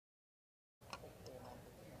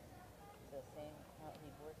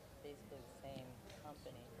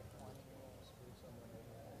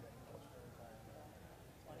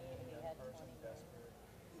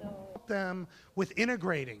Them with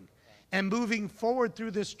integrating and moving forward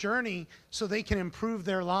through this journey so they can improve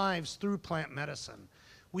their lives through plant medicine.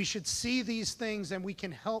 We should see these things and we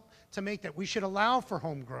can help to make that. We should allow for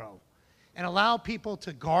home grow and allow people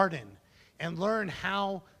to garden and learn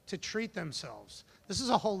how to treat themselves. This is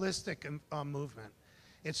a holistic movement.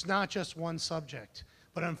 It's not just one subject,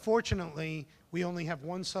 but unfortunately, we only have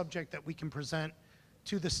one subject that we can present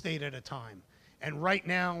to the state at a time. And right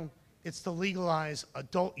now, it's to legalize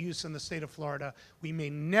adult use in the state of Florida. We may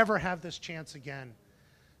never have this chance again.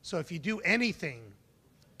 So if you do anything,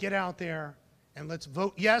 get out there and let's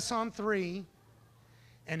vote yes on 3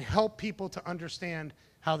 and help people to understand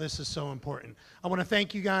how this is so important. I want to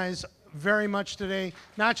thank you guys very much today,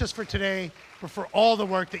 not just for today, but for all the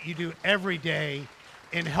work that you do every day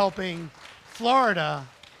in helping Florida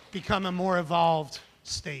become a more evolved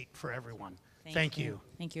state for everyone. Thank you.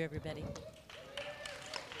 Thank you, everybody.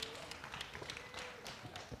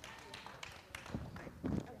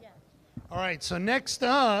 All right, so next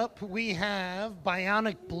up we have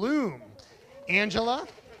Bionic Bloom. Angela?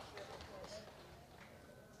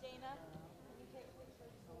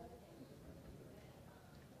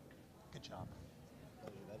 Good job.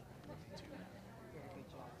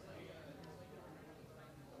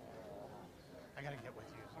 I gotta get with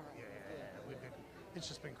you. Yeah. It's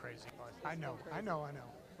just been crazy. I know.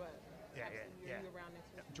 Yeah.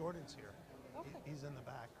 Jordan's here. He's in the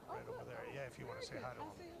back right over there. Yeah, if you want to say hi to him.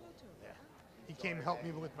 Yeah. He came to help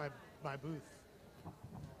me with my booth.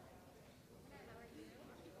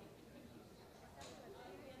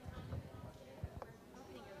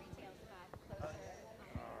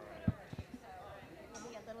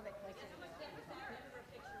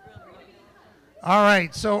 All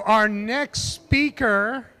right, so our next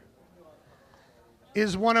speaker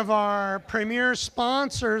is one of our premier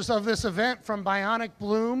sponsors of this event from Bionic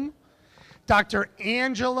Bloom, Dr.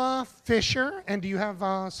 Angela Fisher. And do you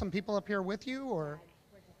have some people up here with you, or?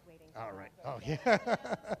 We're just waiting. All right. Oh, yeah.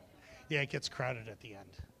 Yeah, it gets crowded at the end.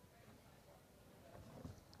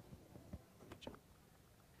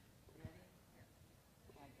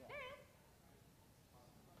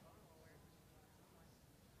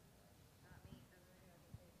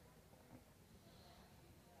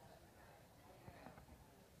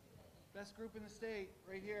 Best group in the state,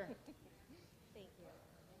 right here. Thank you.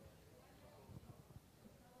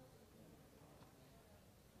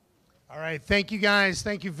 All right, thank you guys.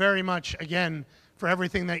 Thank you very much again for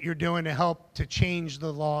everything that you're doing to help to change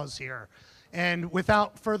the laws here. And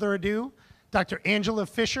without further ado, Dr. Angela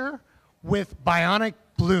Fisher with Bionic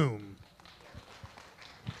Bloom.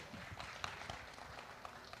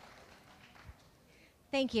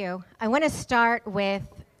 Thank you. I want to start with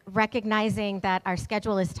recognizing that our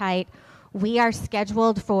schedule is tight. We are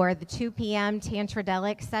scheduled for the 2 p.m.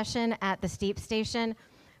 Cannadelic session at the Steep Station.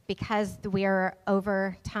 Because we're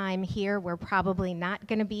over time here, we're probably not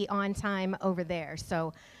going to be on time over there.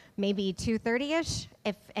 So maybe 2:30ish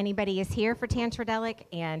if anybody is here for Cannadelic,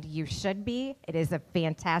 and you should be. It is a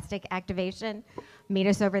fantastic activation. Meet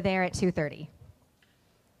us over there at 2:30.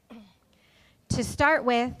 To start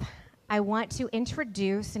with, I want to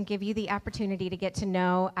introduce and give you the opportunity to get to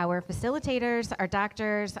know our facilitators, our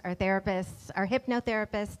doctors, our therapists, our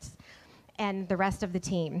hypnotherapists, and the rest of the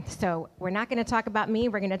team. So we're not going to talk about me,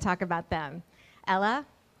 we're going to talk about them. Ella?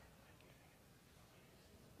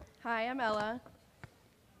 Hi, I'm Ella.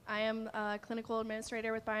 I am a clinical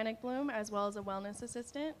administrator with Bionic Bloom, as well as a wellness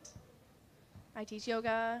assistant. I teach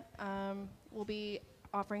yoga. We'll be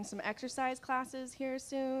offering some exercise classes here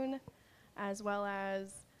soon, as well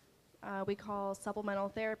as we call supplemental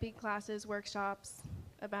therapy classes, workshops,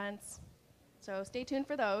 events. So stay tuned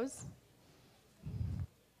for those.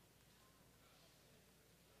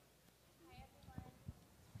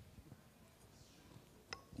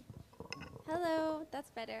 Hello, that's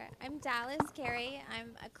better. I'm Dallas Carey.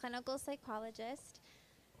 I'm a clinical psychologist.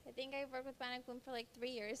 I think I've worked with Bionic Bloom for like 3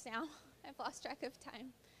 years now. I've lost track of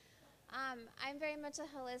time. I'm very much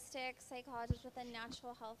a holistic psychologist with a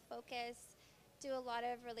natural health focus. Do a lot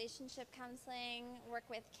of relationship counseling, work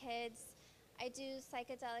with kids. I do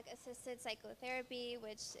psychedelic assisted psychotherapy,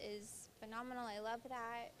 which is phenomenal. I love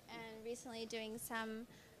that. And recently doing some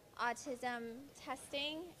autism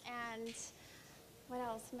testing. And what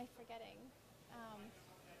else am I forgetting?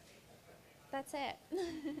 That's it.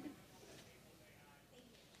 Thank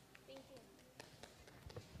you.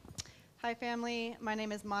 Hi family, my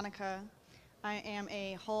name is Monica. I am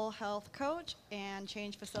a whole health coach and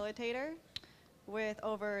change facilitator. With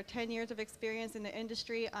over 10 years of experience in the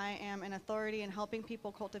industry, I am an authority in helping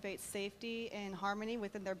people cultivate safety and harmony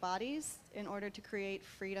within their bodies in order to create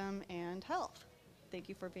freedom and health. Thank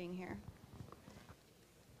you for being here.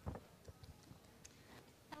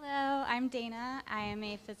 Hello, I'm Dana. I am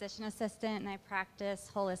a physician assistant and I practice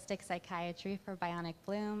holistic psychiatry for Bionic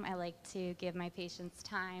Bloom. I like to give my patients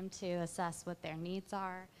time to assess what their needs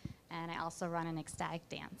are, and I also run an ecstatic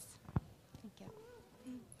dance. Thank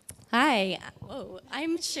you. Hi,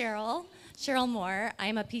 I'm Cheryl Moore.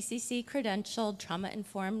 I'm a PCC credentialed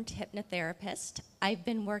trauma-informed hypnotherapist. I've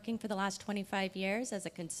been working for the last 25 years as a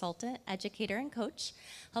consultant, educator, and coach,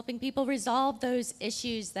 helping people resolve those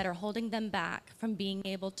issues that are holding them back from being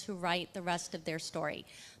able to write the rest of their story,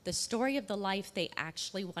 the story of the life they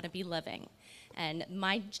actually want to be living. And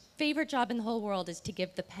my favorite job in the whole world is to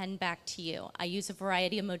give the pen back to you. I use a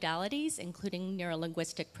variety of modalities, including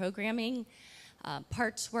neuro-linguistic programming,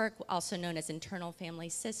 parts work, also known as internal family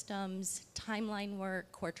systems, timeline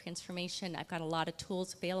work, core transformation. I've got a lot of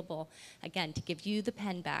tools available, again, to give you the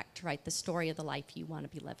pen back to write the story of the life you want to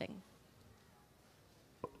be living.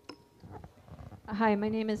 Hi, my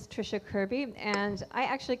name is Tricia Kirby, and I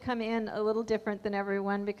actually come in a little different than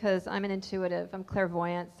everyone because I'm an intuitive, I'm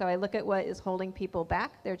clairvoyant, so I look at what is holding people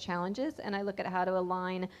back, their challenges, and I look at how to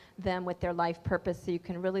align them with their life purpose so you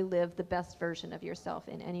can really live the best version of yourself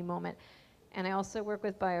in any moment. And I also work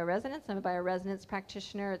with bioresonance. I'm a bioresonance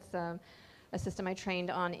practitioner. It's a system I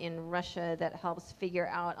trained on in Russia that helps figure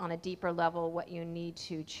out on a deeper level what you need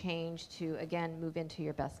to change to, again, move into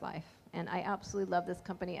your best life. And I absolutely love this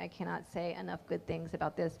company. I cannot say enough good things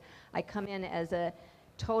about this. I come in as a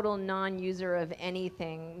total non-user of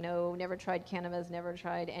anything. No, never tried cannabis, never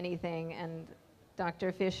tried anything. And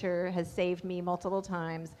Dr. Fisher has saved me multiple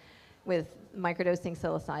times with microdosing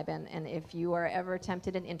psilocybin, and if you are ever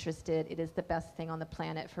tempted and interested, it is the best thing on the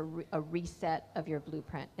planet for a reset of your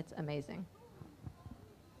blueprint. It's amazing.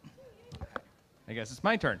 I guess it's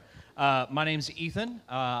my turn. My name's Ethan.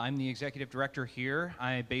 I'm the executive director here.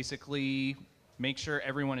 I basically make sure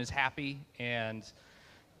everyone is happy and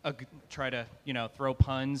try to, throw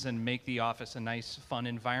puns and make the office a nice, fun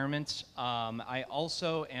environment. I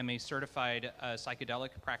also am a certified psychedelic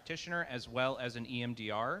practitioner as well as an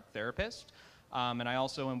EMDR therapist. And I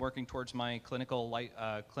also am working towards my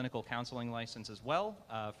clinical counseling license as well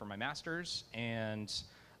for my master's. And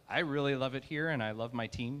I really love it here, and I love my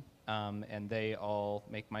team. And they all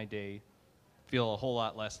make my day feel a whole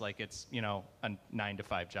lot less like it's, a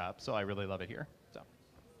 9-to-5 job. So I really love it here.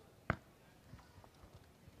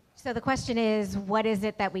 So the question is, what is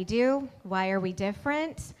it that we do? Why are we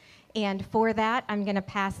different? And for that, I'm going to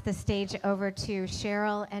pass the stage over to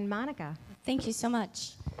Cheryl and Monica. Thank you so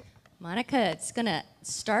much. Monica, it's going to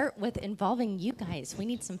start with involving you guys. We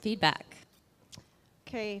need some feedback.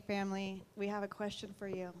 Okay, family, we have a question for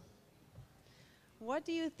you. What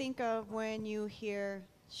do you think of when you hear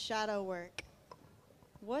shadow work?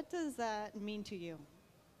 What does that mean to you?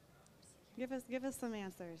 Give us some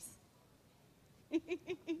answers.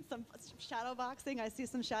 some shadow boxing. I see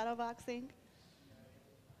some shadow boxing.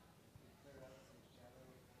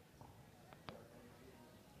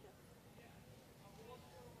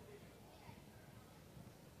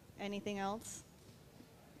 Anything else?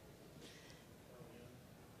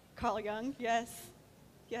 Carl Jung, yes.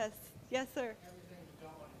 Yes, yes, sir.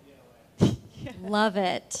 Yes. Love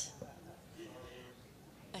it.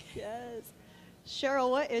 Yes. Cheryl,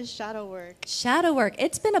 what is shadow work? Shadow work.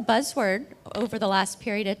 It's been a buzzword over the last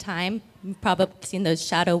period of time. You've probably seen those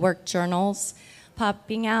shadow work journals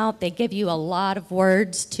popping out. They give you a lot of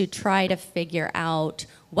words to try to figure out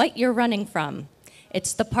what you're running from.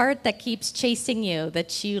 It's the part that keeps chasing you,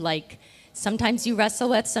 that you sometimes you wrestle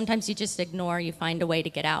with, sometimes you just ignore, you find a way to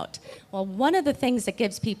get out. Well, one of the things that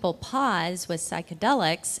gives people pause with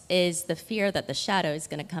psychedelics is the fear that the shadow is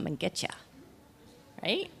going to come and get you,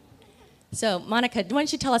 right? So, Monica, why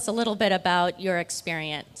don't you tell us a little bit about your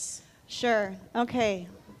experience? Sure. Okay.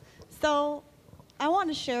 So, I want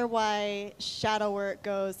to share why shadow work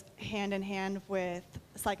goes hand in hand with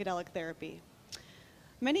psychedelic therapy.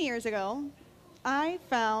 Many years ago, I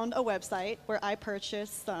found a website where I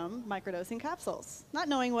purchased some microdosing capsules, not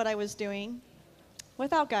knowing what I was doing,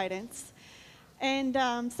 without guidance. And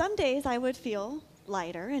some days I would feel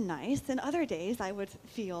lighter and nice, and other days I would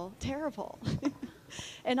feel terrible.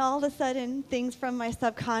 And all of a sudden, things from my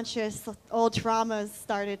subconscious, old traumas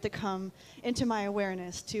started to come into my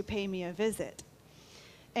awareness to pay me a visit.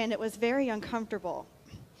 And it was very uncomfortable.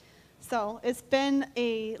 So it's been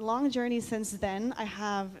a long journey since then. I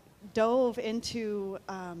have dove into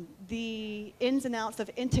the ins and outs of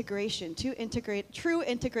integration, true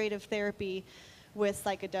integrative therapy with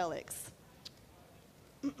psychedelics.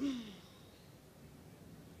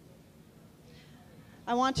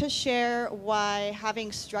 I want to share why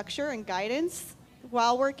having structure and guidance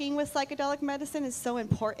while working with psychedelic medicine is so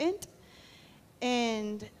important.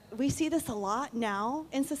 And we see this a lot now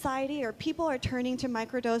in society, or people are turning to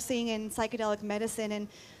microdosing and psychedelic medicine and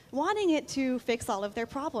wanting it to fix all of their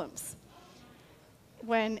problems.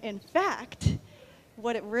 When in fact,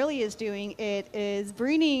 what it really is doing, it is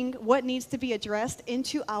bringing what needs to be addressed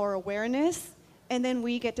into our awareness, and then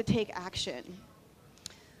we get to take action.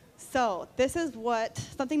 So this is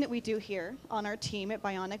something that we do here on our team at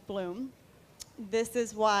Bionic Bloom. This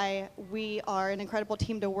is why we are an incredible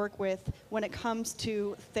team to work with when it comes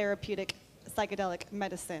to therapeutic psychedelic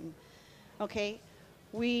medicine. Okay,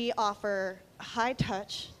 we offer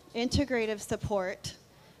high-touch, integrative support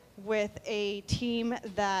with a team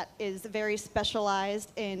that is very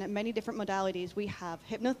specialized in many different modalities. We have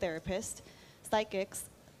hypnotherapists, psychics,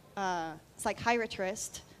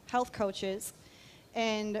 psychiatrists, health coaches,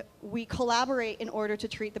 and we collaborate in order to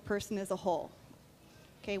treat the person as a whole.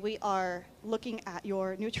 Okay, we are looking at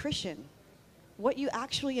your nutrition, what you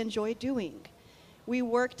actually enjoy doing. We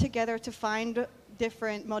work together to find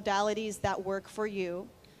different modalities that work for you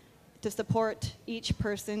to support each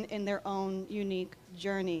person in their own unique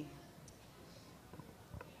journey.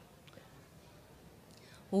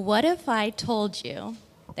 What if I told you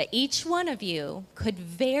that each one of you could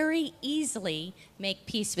very easily make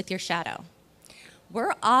peace with your shadow?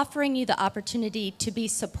 We're offering you the opportunity to be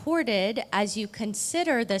supported as you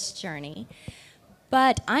consider this journey,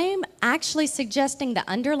 but I'm actually suggesting that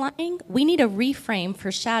underlying, we need a reframe for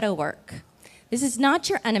shadow work. This is not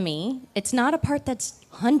your enemy. It's not a part that's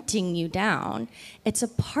hunting you down. It's a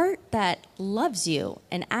part that loves you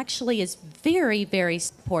and actually is very, very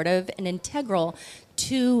supportive and integral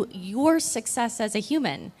to your success as a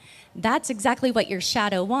human. That's exactly what your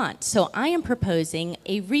shadow wants. So I am proposing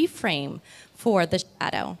a reframe for the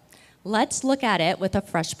shadow. Let's look at it with a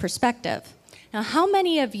fresh perspective. Now, how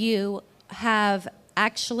many of you have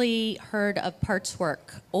actually heard of parts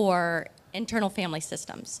work or internal family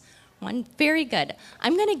systems? One, very good.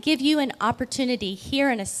 I'm going to give you an opportunity here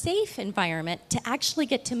in a safe environment to actually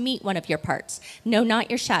get to meet one of your parts. No, not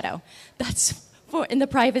your shadow. That's in the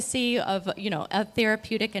privacy of, a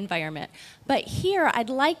therapeutic environment. But here, I'd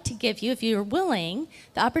like to give you, if you're willing,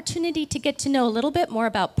 the opportunity to get to know a little bit more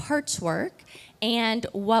about parts work and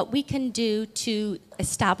what we can do to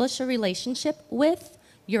establish a relationship with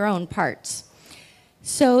your own parts.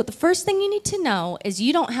 So the first thing you need to know is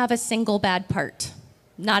you don't have a single bad part.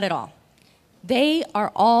 Not at all. They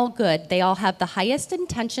are all good. They all have the highest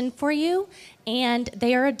intention for you, and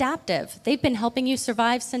they are adaptive. They've been helping you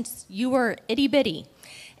survive since you were itty-bitty.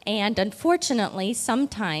 And unfortunately,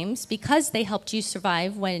 sometimes, because they helped you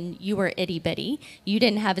survive when you were itty-bitty, you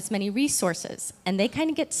didn't have as many resources. And they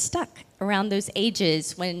kind of get stuck around those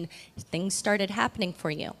ages when things started happening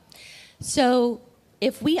for you. So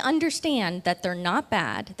if we understand that they're not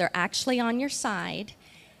bad, they're actually on your side,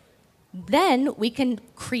 then we can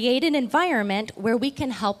create an environment where we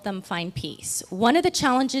can help them find peace. One of the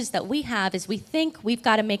challenges that we have is we think we've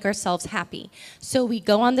got to make ourselves happy. So we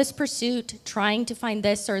go on this pursuit, trying to find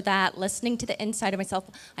this or that, listening to the inside of myself.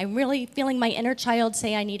 I'm really feeling my inner child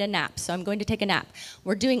say I need a nap, so I'm going to take a nap.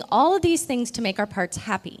 We're doing all of these things to make our parts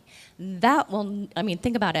happy. That will,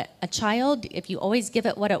 think about it. A child, if you always give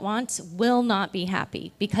it what it wants, will not be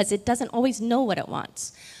happy because it doesn't always know what it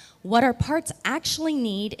wants. What our parts actually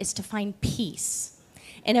need is to find peace.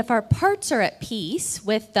 And if our parts are at peace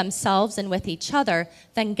with themselves and with each other,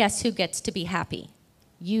 then guess who gets to be happy?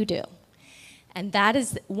 You do. And that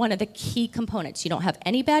is one of the key components. You don't have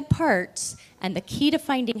any bad parts, and the key to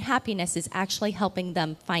finding happiness is actually helping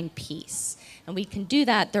them find peace. And we can do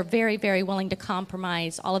that. They're very, very willing to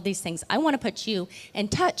compromise, all of these things. I want to put you in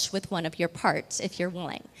touch with one of your parts if you're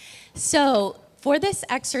willing. So for this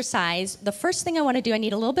exercise, the first thing I want to do, I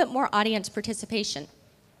need a little bit more audience participation.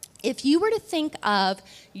 If you were to think of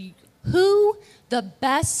who the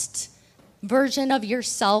best version of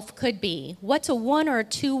yourself could be, what's a 1 or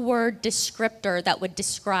 2 word descriptor that would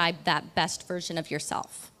describe that best version of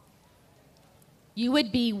yourself? You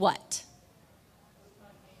would be what?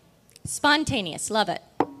 Spontaneous, love it.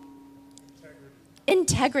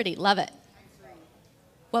 Integrity, love it.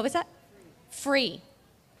 What was that? Free.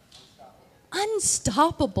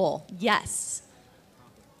 Unstoppable, yes.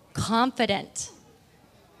 Confident.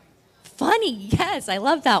 Funny, yes, I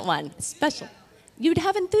love that one. Special. You'd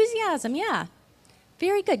have enthusiasm, yeah.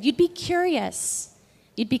 Very good. You'd be curious.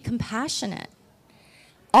 You'd be compassionate.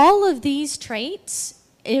 All of these traits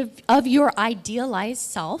of your idealized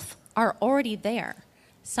self are already there.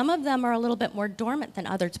 Some of them are a little bit more dormant than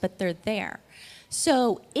others, but they're there.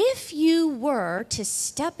 So if you were to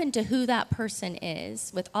step into who that person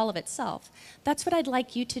is with all of itself, that's what I'd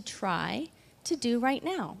like you to try to do right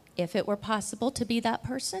now. If it were possible to be that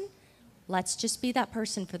person, Let's just be that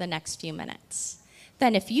person for the next few minutes.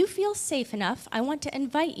 Then if you feel safe enough, I want to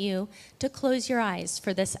invite you to close your eyes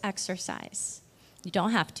for this exercise. You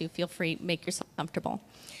don't have to. Feel free. Make yourself comfortable.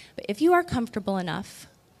 But if you are comfortable enough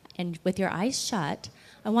and with your eyes shut,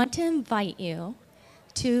 I want to invite you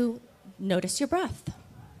to notice your breath.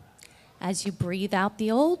 As you breathe out the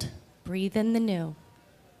old, breathe in the new.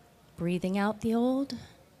 Breathing out the old,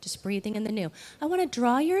 just breathing in the new. I want to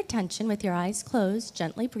draw your attention with your eyes closed,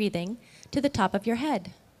 gently breathing, to the top of your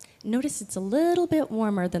head. Notice it's a little bit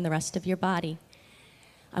warmer than the rest of your body.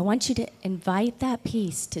 I want you to invite that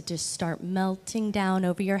peace to just start melting down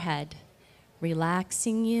over your head,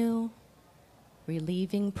 relaxing you,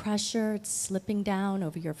 relieving pressure. It's slipping down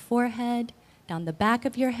over your forehead, down the back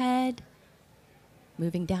of your head,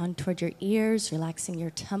 moving down toward your ears, relaxing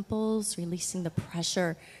your temples, releasing the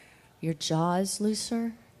pressure. Your jaw is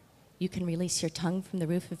looser. You can release your tongue from the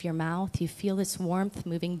roof of your mouth. You feel this warmth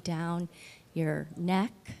moving down your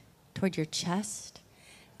neck, toward your chest.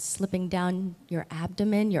 It's slipping down your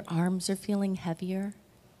abdomen. Your arms are feeling heavier.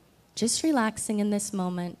 Just relaxing in this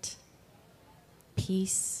moment.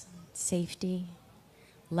 Peace, safety.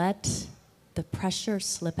 Let the pressure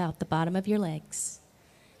slip out the bottom of your legs.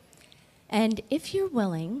 And if you're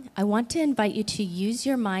willing, I want to invite you to use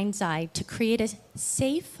your mind's eye to create a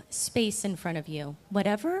safe space in front of you.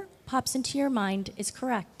 Whatever pops into your mind is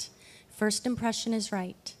correct. First impression is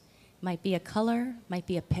right. Might be a color, might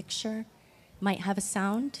be a picture, might have a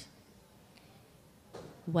sound.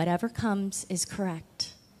 Whatever comes is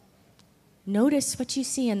correct. Notice what you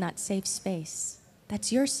see in that safe space.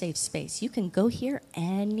 That's your safe space. You can go here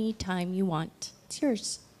anytime you want. It's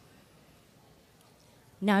yours.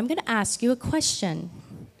 Now I'm going to ask you a question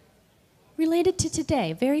related to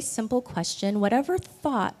today. Very simple question. Whatever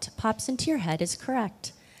thought pops into your head is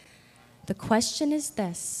correct. The question is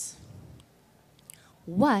this: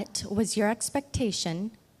 what was your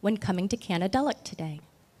expectation when coming to Cannadelic today?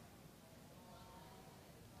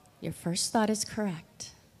 Your first thought is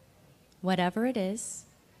correct. Whatever it is,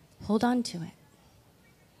 hold on to it.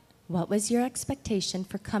 What was your expectation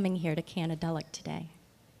for coming here to Cannadelic today?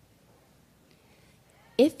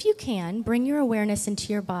 If you can, bring your awareness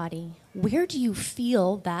into your body. Where do you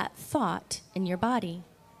feel that thought in your body?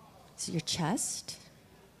 Is it your chest?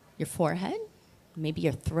 Your forehead? Maybe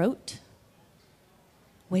your throat?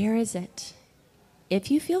 Where is it?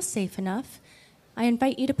 If you feel safe enough, I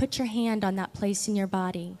invite you to put your hand on that place in your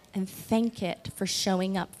body and thank it for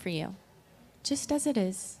showing up for you, just as it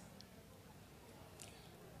is.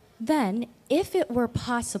 Then, if it were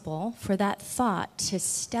possible for that thought to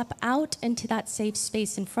step out into that safe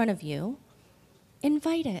space in front of you,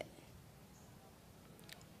 invite it.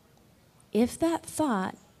 If that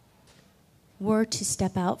thought were to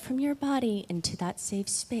step out from your body into that safe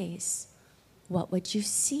space, what would you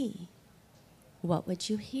see? What would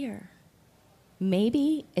you hear?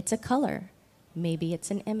 Maybe it's a color. Maybe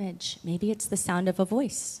it's an image. Maybe it's the sound of a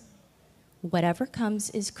voice. Whatever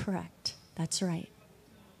comes is correct. That's right.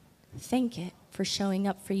 Thank it for showing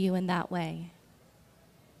up for you in that way.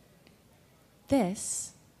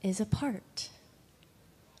 This is a part.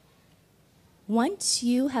 Once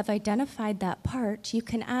you have identified that part, you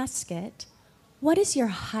can ask it, what is your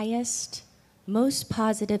highest, most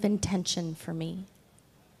positive intention for me?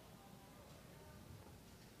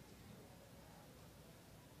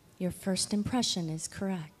 Your first impression is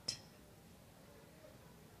correct.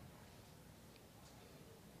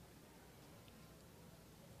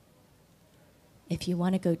 If you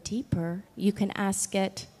want to go deeper, you can ask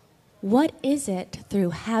it, what is it through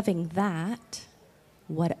having that,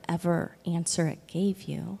 whatever answer it gave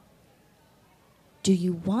you, do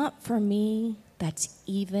you want for me that's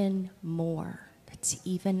even more, that's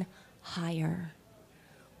even higher?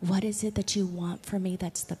 What is it that you want for me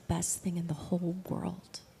that's the best thing in the whole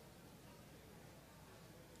world?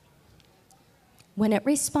 When it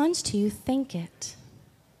responds to you, thank it.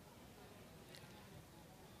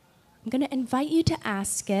 I'm going to invite you to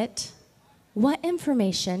ask it, what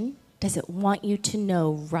information does it want you to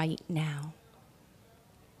know right now?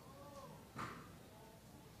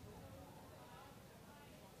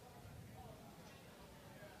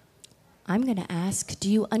 I'm going to ask, do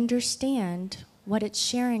you understand what it's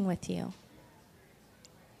sharing with you?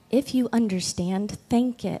 If you understand,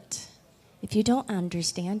 thank it. If you don't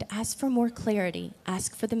understand, ask for more clarity.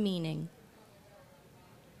 Ask for the meaning.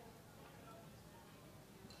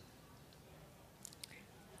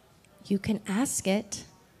 You can ask it,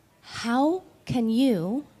 how can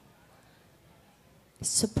you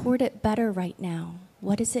support it better right now?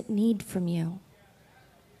 What does it need from you?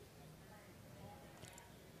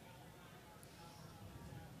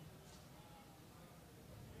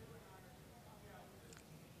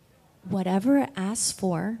 Whatever it asks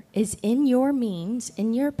for is in your means,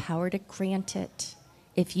 in your power to grant it.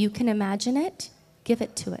 If you can imagine it, give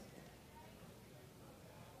it to it.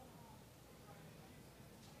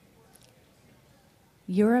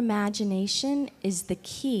 Your imagination is the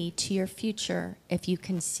key to your future. If you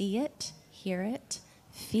can see it, hear it,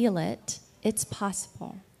 feel it, it's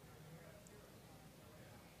possible.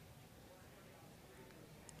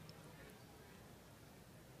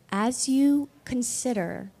 As you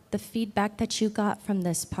consider the feedback that you got from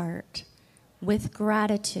this part, with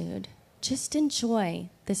gratitude, just enjoy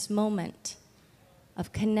this moment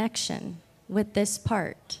of connection with this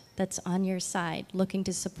part that's on your side, looking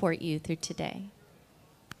to support you through today.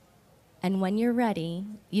 And when you're ready,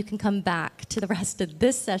 you can come back to the rest of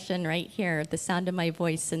this session right here, the sound of my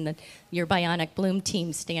voice and your Bionic Bloom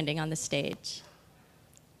team standing on the stage.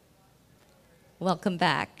 Welcome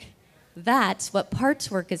back. That's what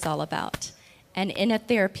parts work is all about. And in a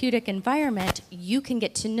therapeutic environment, you can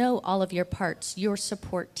get to know all of your parts, your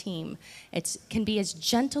support team. It can be as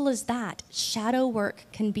gentle as that. Shadow work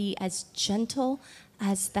can be as gentle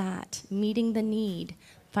as that, meeting the need,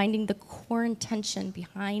 finding the core intention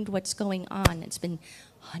behind what's going on. It's been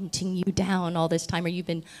hunting you down all this time, or you've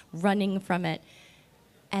been running from it,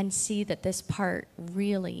 and see that this part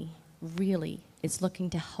really, really is looking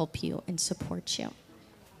to help you and support you.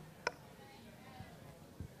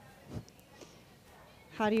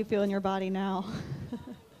 How do you feel in your body now?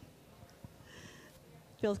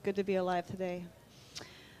 Feels good to be alive today.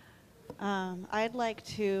 I'd like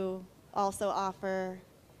to also offer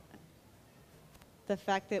the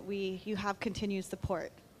fact that you have continued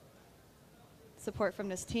support. Support from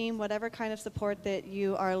this team, whatever kind of support that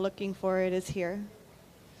you are looking for, it is here.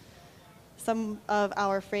 Some of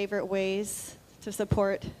our favorite ways to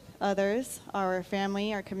support others, our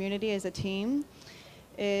family, our community as a team,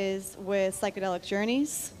 is with psychedelic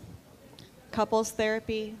journeys, couples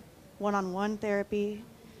therapy, one-on-one therapy,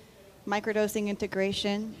 microdosing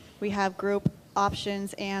integration. We have group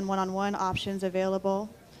options and one-on-one options available.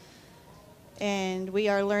 And we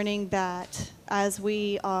are learning that as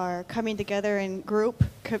we are coming together in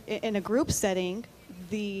a group setting,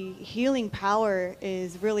 the healing power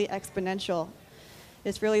is really exponential.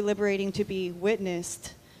 It's really liberating to be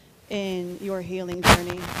witnessed in your healing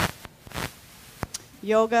journey.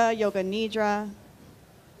 Yoga, yoga nidra.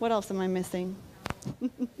 What else am I missing?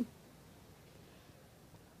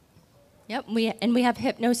 Yep, we have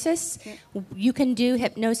hypnosis. Yep. You can do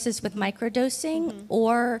hypnosis with microdosing,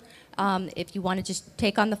 or if you want to just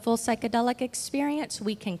take on the full psychedelic experience,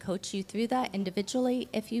 we can coach you through that individually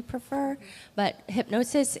if you prefer. But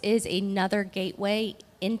hypnosis is another gateway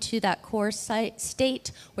into that core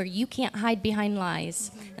state where you can't hide behind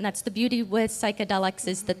lies. And that's the beauty with psychedelics,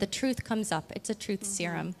 is that the truth comes up. It's a truth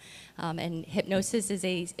serum. And hypnosis is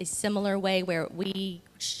a similar way where we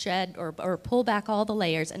shed or pull back all the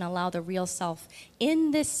layers and allow the real self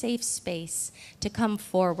in this safe space to come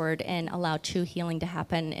forward and allow true healing to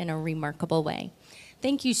happen in a remarkable way.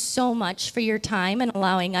 Thank you so much for your time and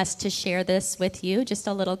allowing us to share this with you, just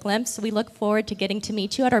a little glimpse. We look forward to getting to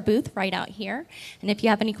meet you at our booth right out here. And if you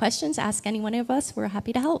have any questions, ask any one of us. We're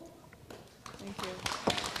happy to help. Thank you.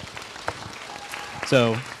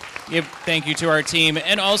 So, thank you to our team.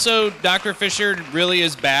 And also, Dr. Fisher really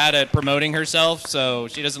is bad at promoting herself, so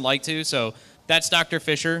she doesn't like to. So that's Dr.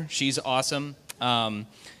 Fisher. She's awesome,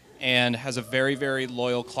 and has a very, very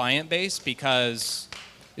loyal client base, because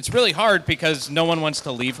it's really hard because no one wants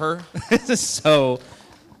to leave her. So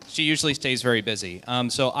she usually stays very busy.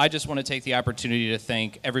 So I just want to take the opportunity to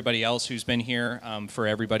thank everybody else who's been here, for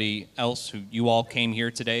everybody else who you all came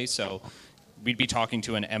here today. So we'd be talking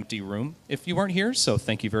to an empty room if you weren't here. So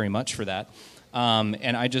thank you very much for that.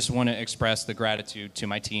 And I just want to express the gratitude to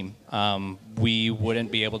my team. We wouldn't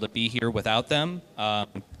be able to be here without them.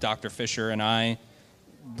 Dr. Fisher and I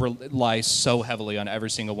rely so heavily on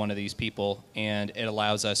every single one of these people, and it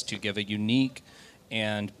allows us to give a unique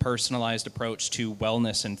and personalized approach to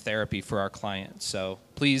wellness and therapy for our clients. So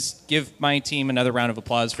please give my team another round of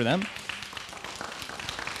applause for them.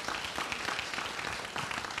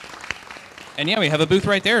 And yeah, we have a booth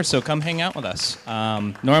right there, so come hang out with us.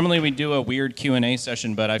 Normally we do a weird Q&A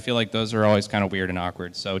session, but I feel like those are always kind of weird and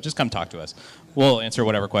awkward, so just come talk to us. We'll answer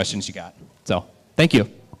whatever questions you got. So, thank you.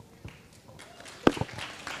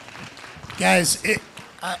 Guys,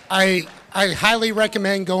 I highly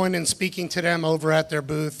recommend going and speaking to them over at their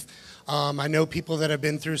booth. I know people that have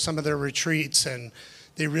been through some of their retreats, and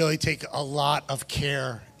they really take a lot of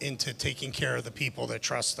care into taking care of the people that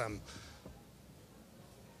trust them.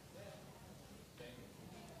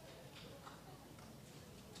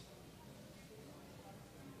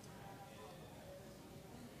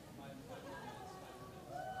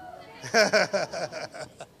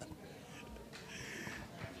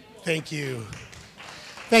 Thank you.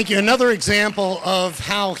 Thank you. Another example of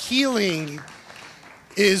how healing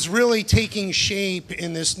is really taking shape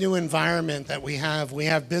in this new environment that we have. We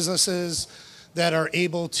have businesses that are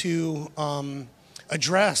able to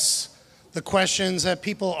address the questions that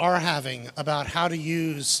people are having about how to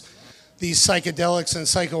use these psychedelics and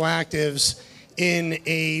psychoactives in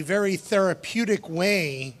a very therapeutic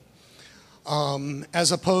way,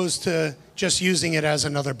 as opposed to just using it as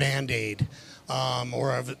another Band-Aid.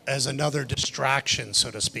 Or as another distraction, so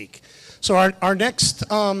to speak. So our next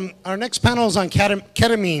panel is on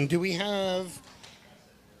ketamine. Do we have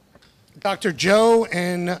Dr. Joe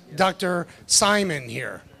and Dr. Simon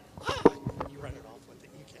here? You run it off with it.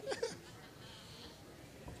 You can.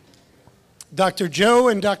 Dr. Joe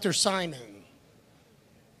and Dr. Simon.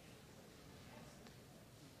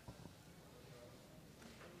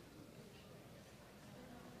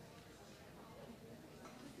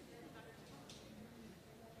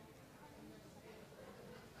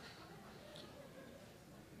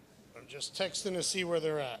 Just texting to see where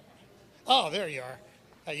they're at. Oh, there you are.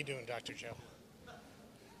 How you doing, Dr. Joe?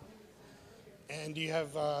 And do you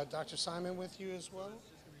have Dr. Simon with you as well?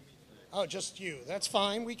 Oh, just you. That's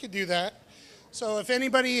fine. We could do that. So if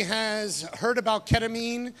anybody has heard about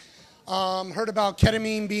ketamine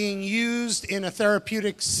being used in a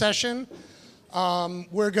therapeutic session,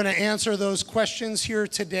 we're going to answer those questions here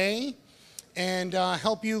today and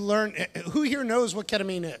help you learn. Who here knows what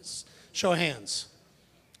ketamine is? Show of hands.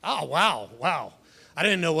 Oh, wow, wow. I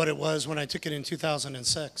didn't know what it was when I took it in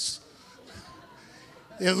 2006.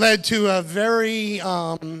 It led to a very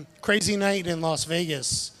crazy night in Las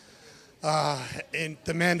Vegas, in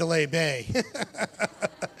the Mandalay Bay.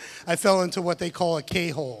 I fell into what they call a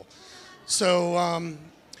K-hole. So,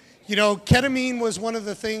 ketamine was one of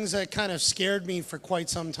the things that kind of scared me for quite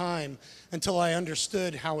some time until I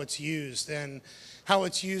understood how it's used and how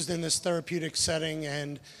it's used in this therapeutic setting.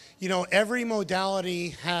 And every modality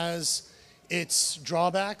has its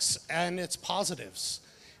drawbacks and its positives.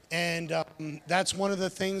 And that's one of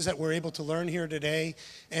the things that we're able to learn here today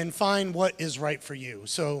and find what is right for you.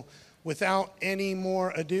 So without any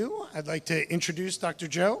more ado, I'd like to introduce Dr.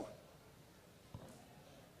 Joe.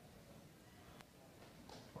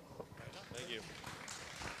 Thank you.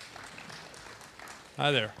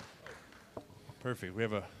 Hi there. Perfect. We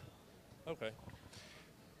have okay.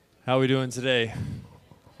 How are we doing today?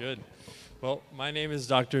 Good. Well, my name is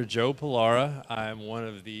Dr. Joe Pilara. I'm one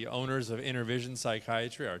of the owners of Intervision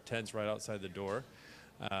Psychiatry. Our tent's right outside the door.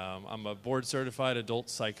 I'm a board-certified adult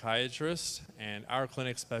psychiatrist, and our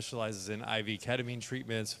clinic specializes in IV ketamine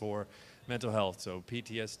treatments for mental health, so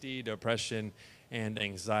PTSD, depression, and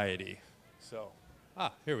anxiety. So,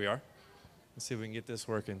 here we are. Let's see if we can get this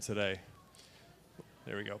working today.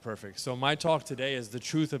 There we go, perfect. So my talk today is the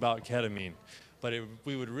truth about ketamine, but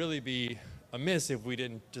we would really be amiss if we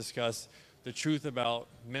didn't discuss the truth about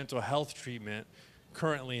mental health treatment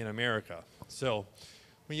currently in America. So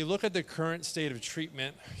when you look at the current state of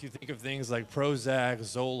treatment, you think of things like Prozac,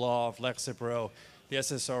 Zoloft, Lexapro, the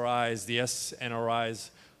SSRIs, the SNRIs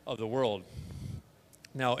of the world.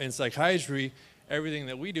 Now in psychiatry, everything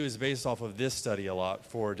that we do is based off of this study a lot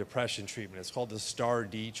for depression treatment. It's called the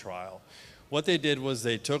STAR-D trial. What they did was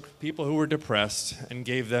they took people who were depressed and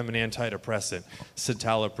gave them an antidepressant,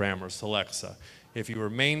 citalopram or Celexa. If you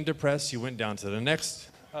remained depressed, you went down to the next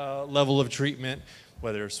level of treatment,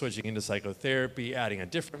 whether switching into psychotherapy, adding a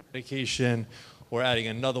different medication, or adding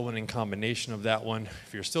another one in combination of that one.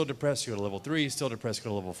 If you're still depressed, you go to level 3, still depressed, go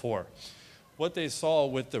to level 4. What they saw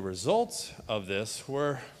with the results of this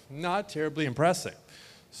were not terribly impressive.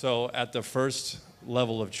 So at the first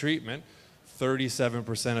level of treatment,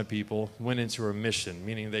 37% of people went into remission,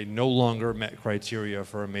 meaning they no longer met criteria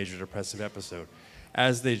for a major depressive episode.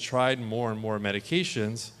 As they tried more and more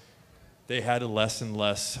medications, they had less and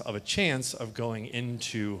less of a chance of going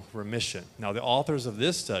into remission. Now, the authors of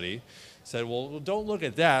this study said, well, don't look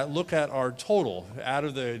at that. Look at our total. Out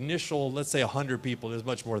of the initial, let's say 100 people, there's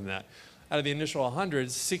much more than that. Out of the initial 100,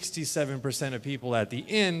 67% of people at the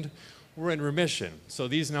end were in remission. So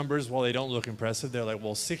these numbers, while they don't look impressive, they're like,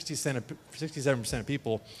 well, 67% of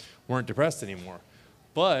people weren't depressed anymore.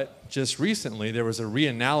 But just recently, there was a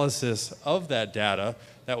reanalysis of that data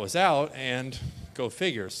that was out, and go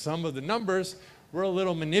figure, some of the numbers were a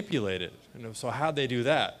little manipulated. So how'd they do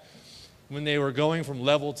that? When they were going from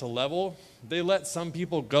level to level, they let some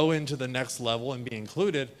people go into the next level and be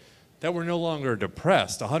included that were no longer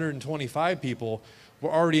depressed. 125 people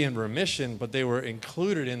were already in remission, but they were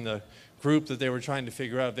included in the group that they were trying to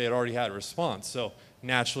figure out if they had already had a response. So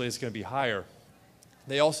naturally, it's going to be higher.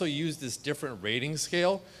 They also used this different rating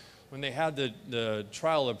scale when they had the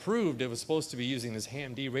trial approved, it was supposed to be using this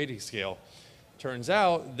HAM-D rating scale. Turns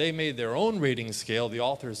out they made their own rating scale, the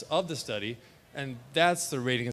authors of the study, and that's the rating